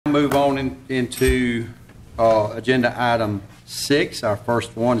Move on into agenda item 6. Our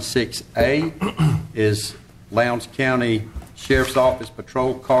first one, 6A, is Lowndes County Sheriff's Office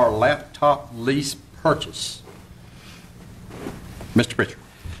Patrol Car Laptop Lease Purchase. Mr. Pritchard.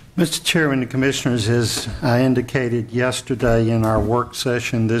 Mr. Chairman and Commissioners, as I indicated yesterday in our work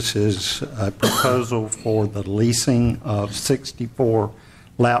session, this is a proposal for the leasing of 64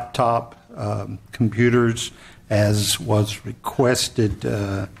 laptop computers as was requested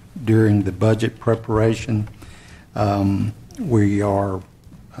during the budget preparation. We are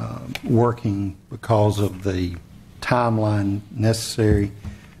working because of the timeline necessary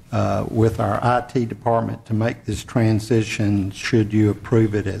with our IT department to make this transition, should you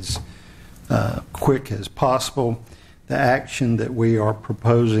approve it as quick as possible. The action that we are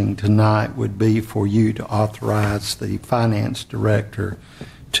proposing tonight would be for you to authorize the finance director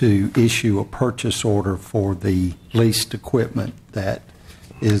to issue a purchase order for the leased equipment that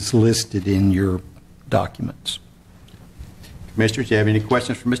is listed in your documents. Commissioners, do you have any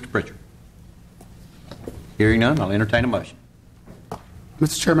questions for Mr. Pritchard? Hearing none, I'll entertain a motion.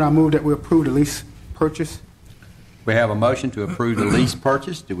 Mr. Chairman, I move that we approve the lease purchase. We have a motion to approve the lease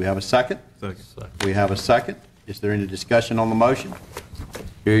purchase. Do we have a second? Second. We have a second. Is there any discussion on the motion?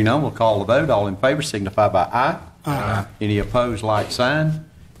 Hearing none, we'll call the vote. All in favor signify by aye. Aye. Any opposed, like sign.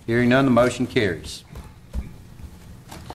 Hearing none, the motion carries.